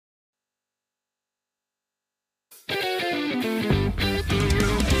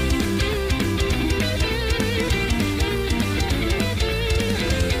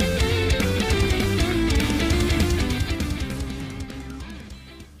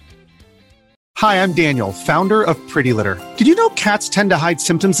Hi, I'm Daniel, founder of Pretty Litter. Did you know cats tend to hide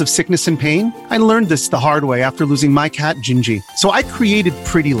symptoms of sickness and pain? I learned this the hard way after losing my cat, Gingy. So I created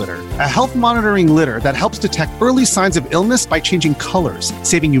Pretty Litter, a health monitoring litter that helps detect early signs of illness by changing colors,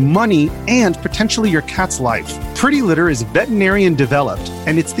 saving you money and potentially your cat's life. Pretty Litter is veterinarian developed,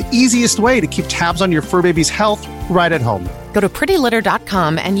 and it's the easiest way to keep tabs on your fur baby's health right at home. Go to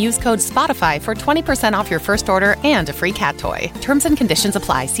prettylitter.com and use code SPOTIFY for 20% off your first order and a free cat toy. Terms and conditions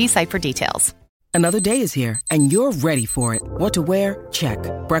apply. See site for details. Another day is here, and you're ready for it. What to wear? Check.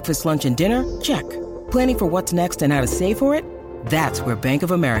 Breakfast, lunch, and dinner? Check. Planning for what's next and how to save for it? That's where Bank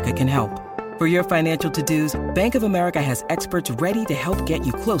of America can help. For your financial to-dos, Bank of America has experts ready to help get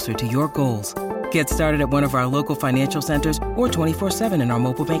you closer to your goals. Get started at one of our local financial centers or 24/7 in our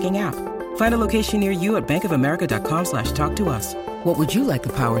mobile banking app. Find a location near you at bankofamerica.com/talktous. What would you like the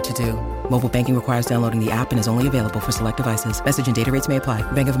power to do? Mobile banking requires downloading the app and is only available for select devices. Message and data rates may apply.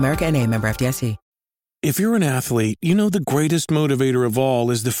 Bank of America N.A., member FDIC. If you're an athlete, you know the greatest motivator of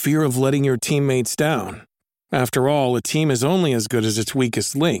all is the fear of letting your teammates down. After all, a team is only as good as its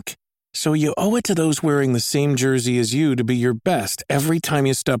weakest link. So you owe it to those wearing the same jersey as you to be your best every time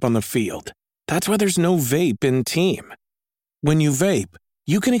you step on the field. That's why there's no vape in team. When you vape,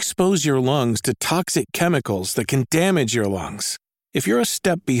 you can expose your lungs to toxic chemicals that can damage your lungs. If you're a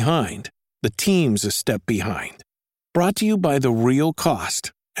step behind, the team's a step behind. Brought to you by The Real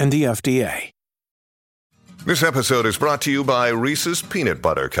Cost and the FDA. This episode is brought to you by Reese's Peanut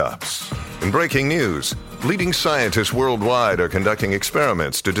Butter Cups. In breaking news, leading scientists worldwide are conducting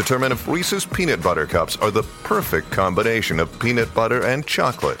experiments to determine if Reese's Peanut Butter Cups are the perfect combination of peanut butter and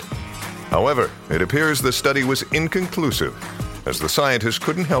chocolate. However, it appears the study was inconclusive, as the scientists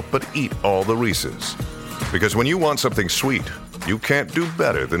couldn't help but eat all the Reese's. Because when you want something sweet, you can't do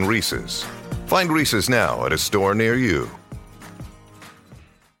better than Reese's. Find Reese's now at a store near you.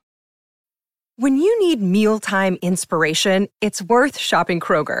 When you need mealtime inspiration, it's worth shopping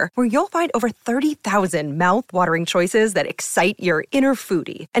Kroger, where you'll find over 30,000 mouth-watering choices that excite your inner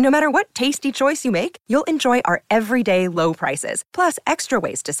foodie. And no matter what tasty choice you make, you'll enjoy our everyday low prices, plus extra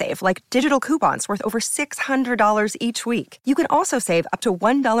ways to save, like digital coupons worth over $600 each week. You can also save up to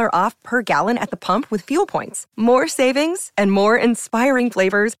 $1 off per gallon at the pump with fuel points. More savings and more inspiring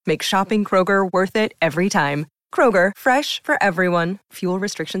flavors make shopping Kroger worth it every time. Kroger, fresh for everyone. Fuel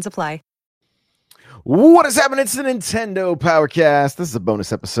restrictions apply. What is happening? It's the Nintendo Powercast. This is a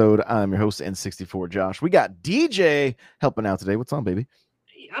bonus episode. I'm your host, N64 Josh. We got DJ helping out today. What's on, baby?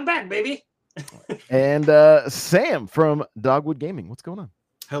 I'm back, baby. And Sam from Dogwood Gaming. What's going on?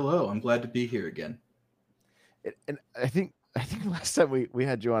 Hello. I'm glad to be here again. And I think last time we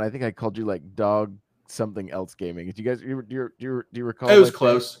had you on, I think I called you like Dog something else gaming. Did you guys do you recall? It was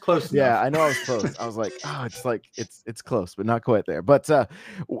close. Close enough. Yeah, I know I was close. I was like, oh, it's close, but not quite there. But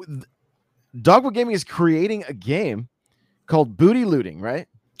Dogwood Gaming is creating a game called Booty Looting, right?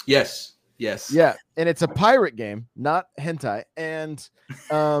 Yes. Yeah, and it's a pirate game, not hentai. And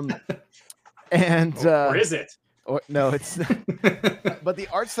or is it? No, it's not. But the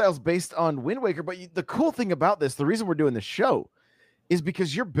art style is based on Wind Waker. But the cool thing about this, the reason we're doing the show, is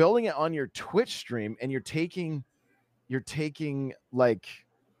because you're building it on your Twitch stream, and you're taking like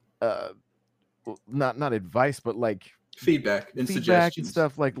not advice, but like feedback and suggestions and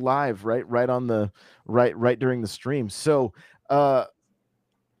stuff, like live, right on the right during the stream. So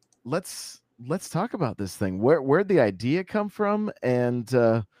let's talk about this thing. Where'd the idea come from? And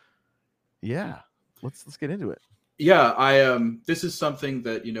let's get into it. Yeah, I this is something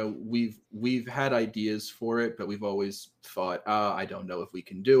that, you know, we've had ideas for it, but we've always thought, I don't know if we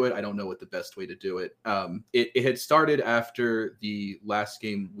can do it. I don't know what the best way to do it. It had started after the last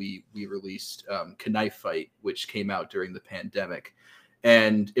game we released, Knife Fight, which came out during the pandemic.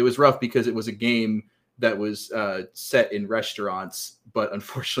 And it was rough because it was a game that was set in restaurants, but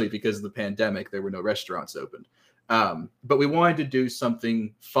unfortunately, because of the pandemic, there were no restaurants open. But we wanted to do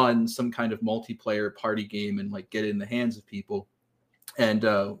something fun, some kind of multiplayer party game, and like get it in the hands of people. And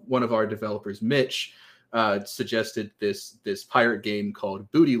one of our developers, Mitch, suggested this pirate game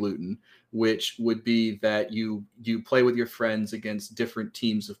called Booty Lootin', which would be that you play with your friends against different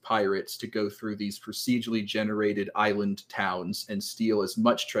teams of pirates to go through these procedurally generated island towns and steal as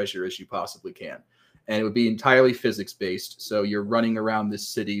much treasure as you possibly can. And it would be entirely physics-based. So you're running around this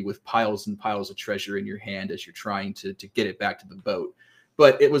city with piles and piles of treasure in your hand as you're trying to get it back to the boat.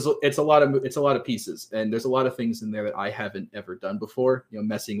 But it's a lot of pieces, and there's a lot of things in there that I haven't ever done before. You know,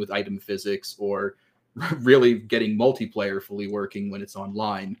 messing with item physics or really getting multiplayer fully working when it's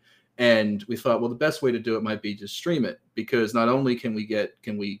online. And we thought, well, the best way to do it might be to stream it, because not only can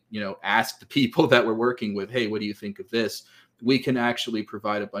we ask the people that we're working with, hey, what do you think of this? We can actually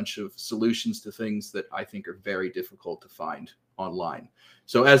provide a bunch of solutions to things that I think are very difficult to find online.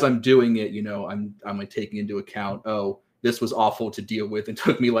 So as I'm doing it, I'm like taking into account, oh, this was awful to deal with and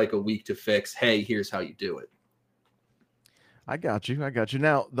took me like a week to fix. Hey, here's how you do it. I got you.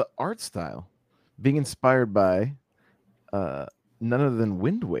 Now, the art style being inspired by none other than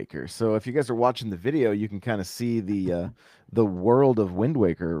Wind Waker. So if you guys are watching the video, you can kind of see the world of Wind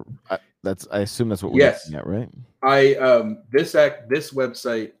Waker. I assume that's what we're looking at, right? This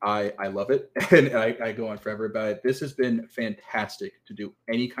website, I love it, and I go on forever about it. This has been fantastic to do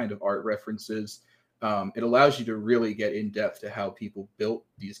any kind of art references. It allows you to really get in depth to how people built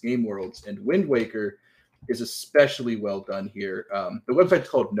these game worlds, and Wind Waker is especially well done here. The website's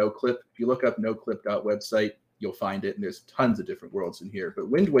called NoClip. If you look up noclip.website, you'll find it, and there's tons of different worlds in here. But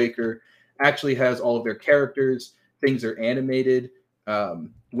Wind Waker actually has all of their characters. Things are animated,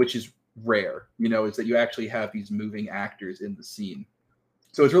 which is rare, is that you actually have these moving actors in the scene.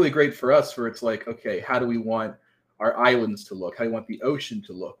 So it's really great for us, it's like, okay, how do we want our islands to look? How do you want the ocean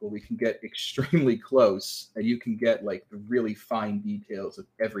to look? Well, we can get extremely close, and you can get like the really fine details of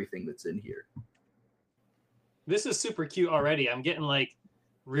everything that's in here. This is super cute already. I'm getting like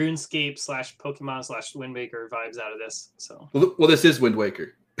RuneScape / Pokemon / Wind Waker vibes out of this. So well, this is Wind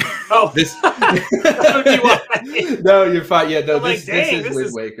Waker. Oh, this that would be why. No, you're fine. Yeah, no, this is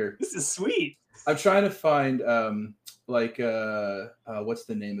Wind Waker. This is sweet. I'm trying to find what's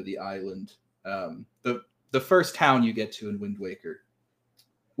the name of the island? The first town you get to in Wind Waker.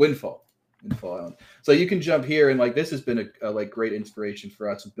 Windfall Island. So you can jump here, and like this has been a great inspiration for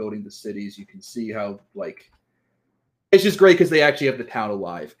us in building the cities. You can see how it's just great because they actually have the town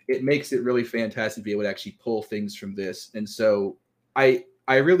alive. It makes it really fantastic to be able to actually pull things from this. And so I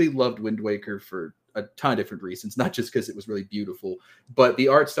really loved Wind Waker for a ton of different reasons, not just because it was really beautiful, but the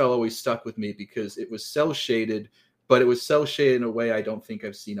art style always stuck with me because it was cel shaded, but it was cel shaded in a way I don't think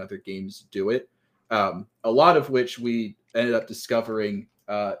I've seen other games do it. A lot of which we ended up discovering.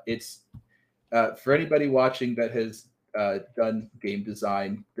 It's for anybody watching that has done game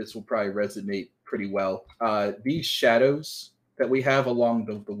design, this will probably resonate pretty well. These shadows that we have along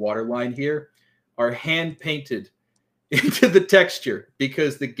the water line here are hand painted into the texture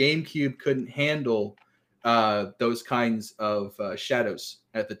because the GameCube couldn't handle those kinds of shadows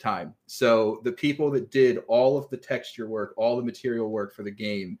at the time. So the people that did all of the texture work, all the material work for the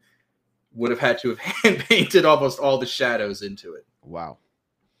game would have had to have hand painted almost all the shadows into it. Wow.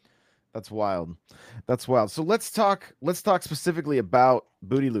 That's wild. So let's talk specifically about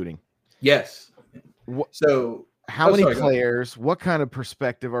booty looting. Yes. So how many players? What kind of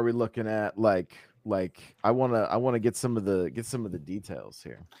perspective are we looking at? Like I want to get some of the details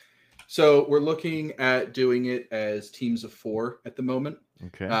here. So we're looking at doing it as teams of 4 at the moment.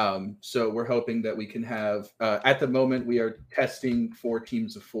 Okay. So we're hoping that we can have at the moment we are testing 4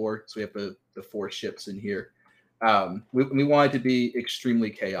 teams of 4. So we have the 4 ships in here. We want it to be extremely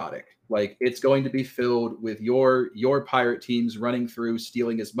chaotic. Like it's going to be filled with your pirate teams running through,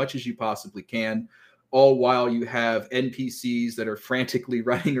 stealing as much as you possibly can, all while you have NPCs that are frantically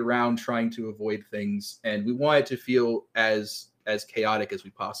running around trying to avoid things. And we want it to feel as chaotic as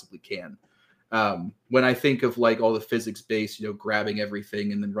we possibly can. When I think of like all the physics based, grabbing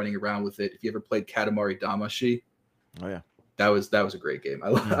everything and then running around with it. If you ever played Katamari Damacy, oh yeah, that was a great game.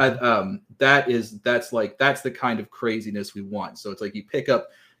 That's the kind of craziness we want. So it's like you pick up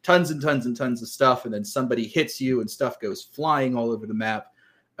tons and tons and tons of stuff, and then somebody hits you, and stuff goes flying all over the map.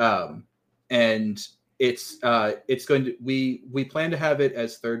 And it's going to we plan to have it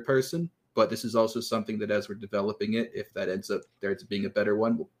as third person, but this is also something that as we're developing it, if that ends up there to being a better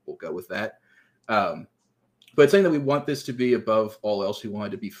one, we'll go with that. But it's saying that we want this to be above all else. We want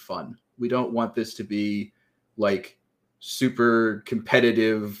it to be fun. We don't want this to be like super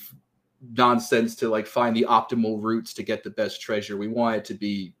competitive nonsense to like find the optimal routes to get the best treasure. We want it to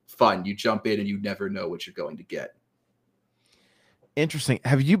be fun. You jump in and you never know what you're going to get. Interesting.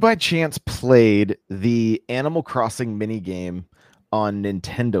 Have you by chance played the Animal Crossing mini game on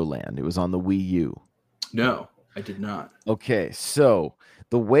Nintendo Land? It was on the Wii U. No, I did not. Okay, so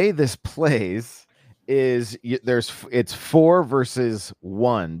the way this plays is it's 4 versus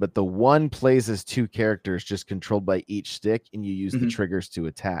 1, but the 1 plays as 2 characters just controlled by each stick, and you use the triggers to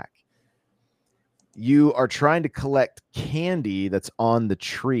attack. You are trying to collect candy that's on the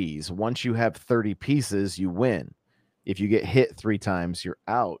trees. Once you have 30 pieces, you win. If you get hit 3 times, you're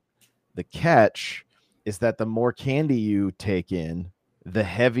out. The catch is that the more candy you take in, the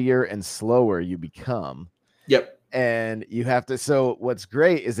heavier and slower you become. Yep. And you have to. So what's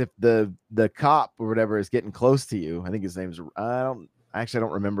great is if the cop or whatever is getting close to you. I think his name's I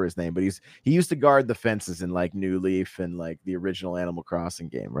don't remember his name, but he used to guard the fences in like New Leaf and like the original Animal Crossing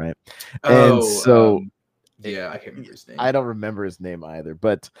game, right? And so yeah, I can't remember his name. I don't remember his name either,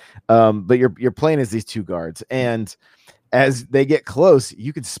 but you're playing as these two guards, and as they get close,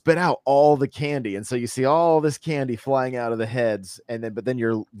 you can spit out all the candy, and so you see all this candy flying out of the heads, and then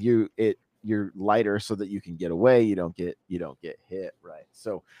you're lighter so that you can get away. You don't get hit, right?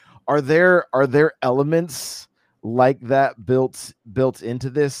 So, are there elements like that built into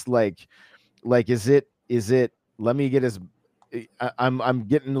this? Like is it? Let me get as I'm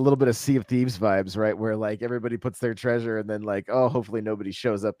getting a little bit of Sea of Thieves vibes, right? Where like everybody puts their treasure and then like, oh, hopefully nobody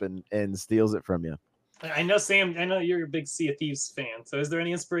shows up and steals it from you. I know, Sam, I know you're a big Sea of Thieves fan. So is there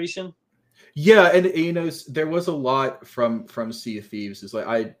any inspiration? Yeah, and there was a lot from Sea of Thieves. It's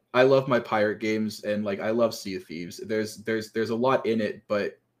like I love my pirate games, and like I love Sea of Thieves. There's a lot in it,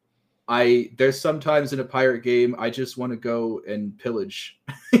 but there's sometimes in a pirate game I just want to go and pillage.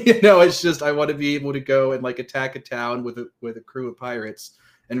 It's just I want to be able to go and like attack a town with a crew of pirates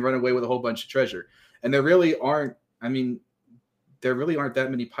and run away with a whole bunch of treasure. And there really aren't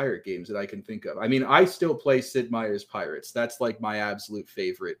that many pirate games that I can think of. I mean, I still play Sid Meier's Pirates. That's like my absolute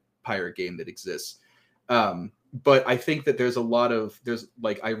favorite pirate game that exists. But I think that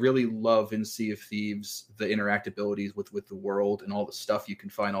I really love in Sea of Thieves the interactabilities with the world and all the stuff you can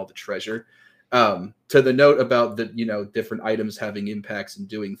find, all the treasure. To the note about the different items having impacts and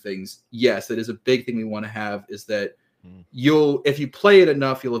doing things, yes, that is a big thing we want to have, is that if you play it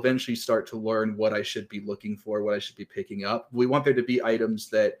enough, you'll eventually start to learn what I should be looking for, what I should be picking up. We want there to be items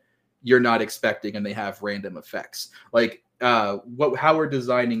that you're not expecting and they have random effects. Like how we're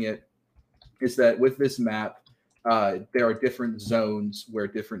designing it is that with this map, there are different zones where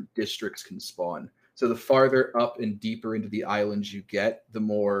different districts can spawn. So the farther up and deeper into the islands you get, the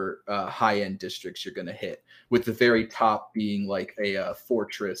more high-end districts you're going to hit, with the very top being like a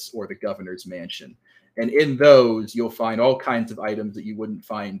fortress or the governor's mansion. And in those, you'll find all kinds of items that you wouldn't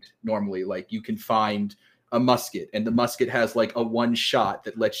find normally. Like you can find a musket, and the musket has like a one shot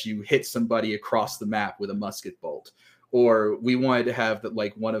that lets you hit somebody across the map with a musket bolt. Or we wanted to have that,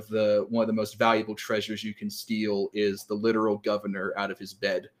 like one of the most valuable treasures you can steal is the literal governor out of his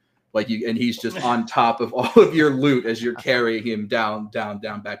bed, and he's just on top of all of your loot as you're carrying him down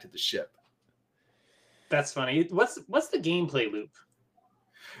back to the ship. That's funny. What's the gameplay loop?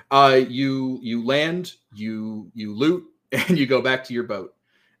 You land, you loot, and you go back to your boat.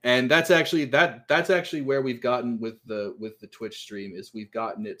 And that's actually where we've gotten with the Twitch stream, is we've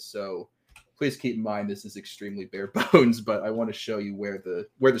gotten it so. Please keep in mind this is extremely bare bones, but I want to show you where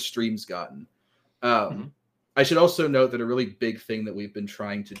the stream's gotten. I should also note that a really big thing that we've been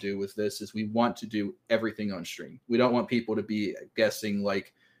trying to do with this is we want to do everything on stream. We don't want people to be guessing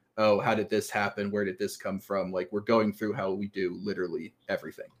like, oh, how did this happen? Where did this come from? Like, we're going through how we do literally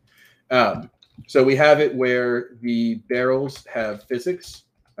everything. So we have it where the barrels have physics.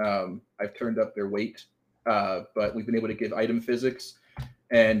 I've turned up their weight, but we've been able to give item physics.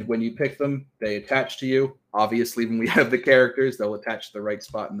 And when you pick them, they attach to you. Obviously, when we have the characters, they'll attach to the right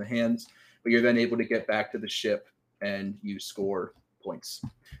spot in the hands. But you're then able to get back to the ship and you score points.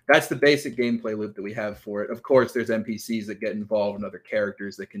 That's the basic gameplay loop that we have for it. Of course, there's NPCs that get involved and other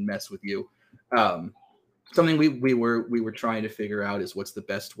characters that can mess with you. Something we were trying to figure out is what's the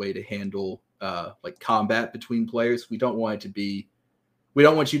best way to handle like combat between players. We don't want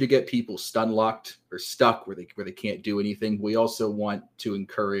you to get people stun locked or stuck where they can't do anything. We also want to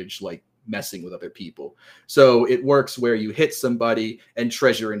encourage like messing with other people. So it works where you hit somebody and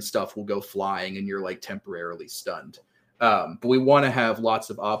treasure and stuff will go flying and you're like temporarily stunned. But we want to have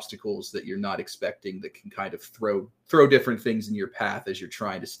lots of obstacles that you're not expecting that can kind of throw different things in your path as you're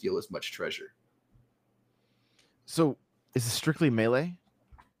trying to steal as much treasure. So is it strictly melee?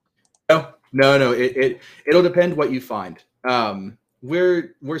 No. It'll depend what you find.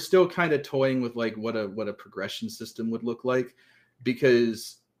 We're still kind of toying with like what a progression system would look like,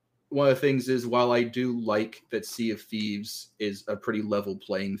 because one of the things is, while I do like that Sea of Thieves is a pretty level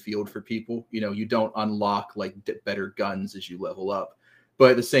playing field for people, you don't unlock like better guns as you level up,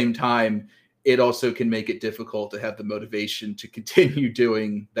 but at the same time, it also can make it difficult to have the motivation to continue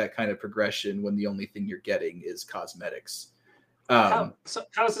doing that kind of progression when the only thing you're getting is cosmetics. How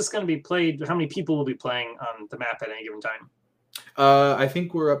is this going to be played? How many people will be playing on the map at any given time? I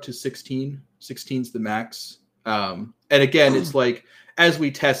think we're up to 16. 16's the max. And again, it's like, as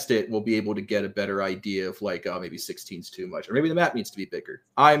we test it, we'll be able to get a better idea of like, oh, maybe 16's too much, or maybe the map needs to be bigger.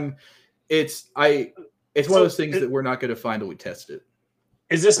 It's one of those things that we're not going to find till we test it.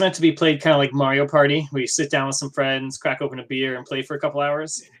 Is this meant to be played kind of like Mario Party, where you sit down with some friends, crack open a beer, and play for a couple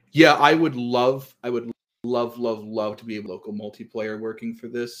hours? Yeah, I would love to be a local multiplayer working for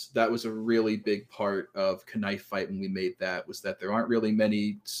this. That was a really big part of Knife Fight when we made that, was that there aren't really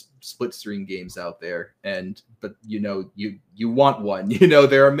many split screen games out there, but you want one.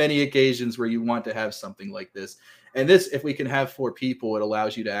 There are many occasions where you want to have something like this, and this, if we can have 4 people, it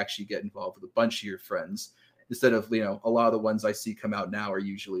allows you to actually get involved with a bunch of your friends instead of a lot of the ones I see come out now are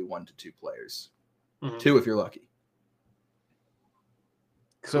usually 1 to 2 players, 2 if you're lucky.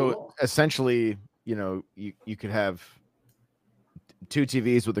 So essentially, you could have 2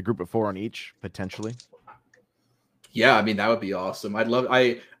 TVs with a group of 4 on each, potentially. Yeah, I mean, that would be awesome. I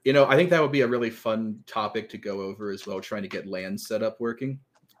think that would be a really fun topic to go over as well, trying to get LAN setup working.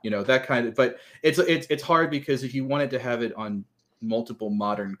 That kind of, but it's hard because if you wanted to have it on multiple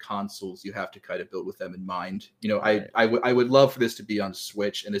modern consoles, you have to kind of build with them in mind. I would love for this to be on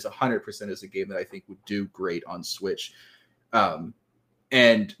Switch, and this 100% is a game that I think would do great on Switch. But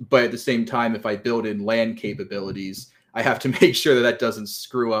at the same time, if I build in LAN capabilities, I have to make sure that doesn't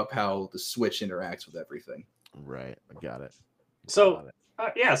screw up how the Switch interacts with everything. Right. I got it. So,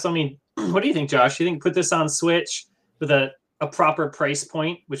 so I mean, what do you think, Josh? You think put this on Switch with a proper price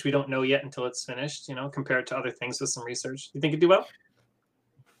point, which we don't know yet until it's finished, compared to other things with some research? You think it'd do well?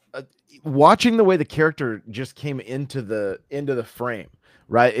 Watching the way the character just came into the frame,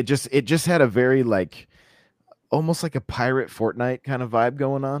 right? It just had a very almost like a pirate Fortnite kind of vibe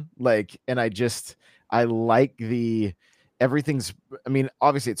going on. And I like everything's, I mean,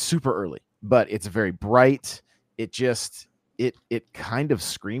 obviously it's super early, but it's very bright. It kind of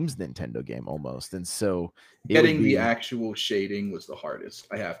screams Nintendo game almost. And so getting the actual shading was the hardest,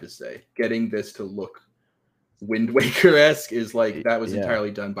 I have to say. Getting this to look Wind Waker-esque is that was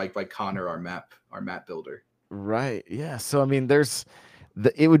entirely done by Connor, our map builder. Right. Yeah. So I mean,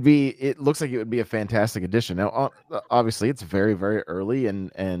 it looks like it would be a fantastic addition. Now, obviously, it's very, very early,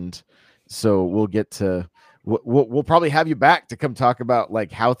 and so we'll get to. We'll probably have you back to come talk about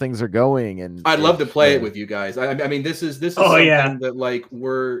how things are going, and I'd love to play it with you guys. I mean, this is something that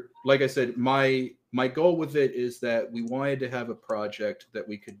we're, like I said, my goal with it is that we wanted to have a project that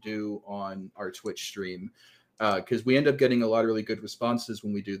we could do on our Twitch stream. Because we end up getting a lot of really good responses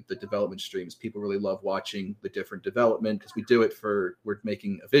when we do the development streams. People really love watching the different development because we do it we're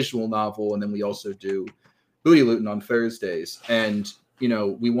making a visual novel, and then we also do Booty Looting on Thursdays. And,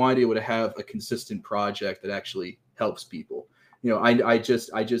 we wanted to be able to have a consistent project that actually helps people. I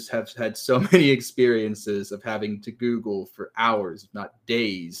just have had so many experiences of having to Google for hours, if not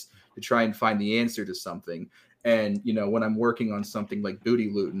days, to try and find the answer to something. And, when I'm working on something like Booty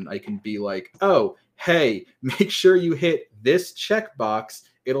Looting, I can be like, oh, hey, make sure you hit this checkbox.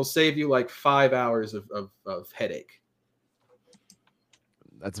 It'll save you 5 hours of headache.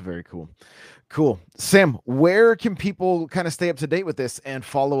 That's very cool. Cool. Sam, where can people kind of stay up to date with this and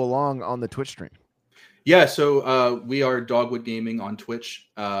follow along on the Twitch stream? Yeah, so we are Dogwood Gaming on Twitch.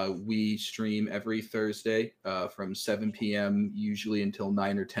 We stream every Thursday from 7 p.m. usually until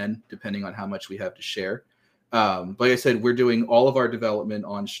 9 or 10, depending on how much we have to share. Like I said, we're doing all of our development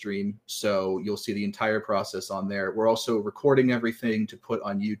on stream, so you'll see the entire process on there. We're also recording everything to put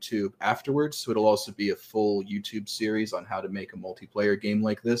on YouTube afterwards, so it'll also be a full YouTube series on how to make a multiplayer game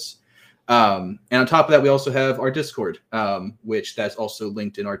like this. And on top of that, we also have our Discord, which that's also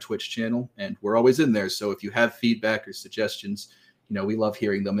linked in our Twitch channel, and we're always in there. So if you have feedback or suggestions, we love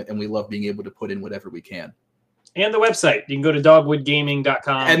hearing them, and we love being able to put in whatever we can. And the website. You can go to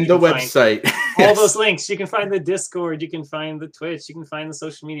dogwoodgaming.com. And the website. All those links. You can find the Discord. You can find the Twitch. You can find the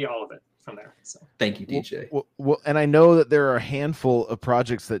social media, all of it from there. So thank you, DJ. Well, and I know that there are a handful of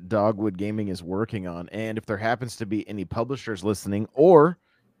projects that Dogwood Gaming is working on. And if there happens to be any publishers listening, or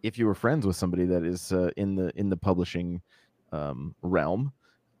if you were friends with somebody that is in the publishing realm,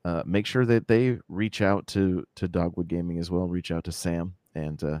 make sure that they reach out to Dogwood Gaming as well. Reach out to Sam.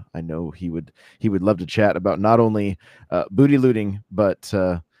 And I know he would love to chat about not only Booty Looting, but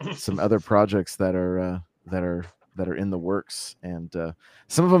some other projects that are in the works, and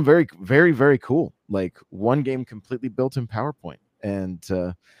some of them very, very, very cool. Like one game completely built in PowerPoint, and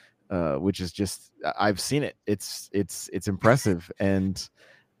which is just, I've seen it. It's impressive, and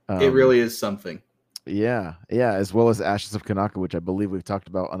it really is something. Yeah, as well as Ashes of Kanaka, which I believe we've talked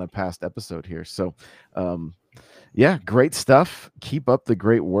about on a past episode here. So. Yeah, great stuff. Keep up the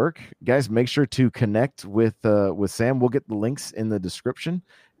great work, guys. Make sure to connect with Sam. We'll get the links in the description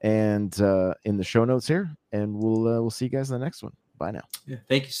and in the show notes here, and we'll see you guys in the next one. Bye now. Yeah,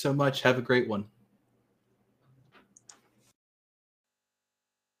 thank you so much. Have a great one.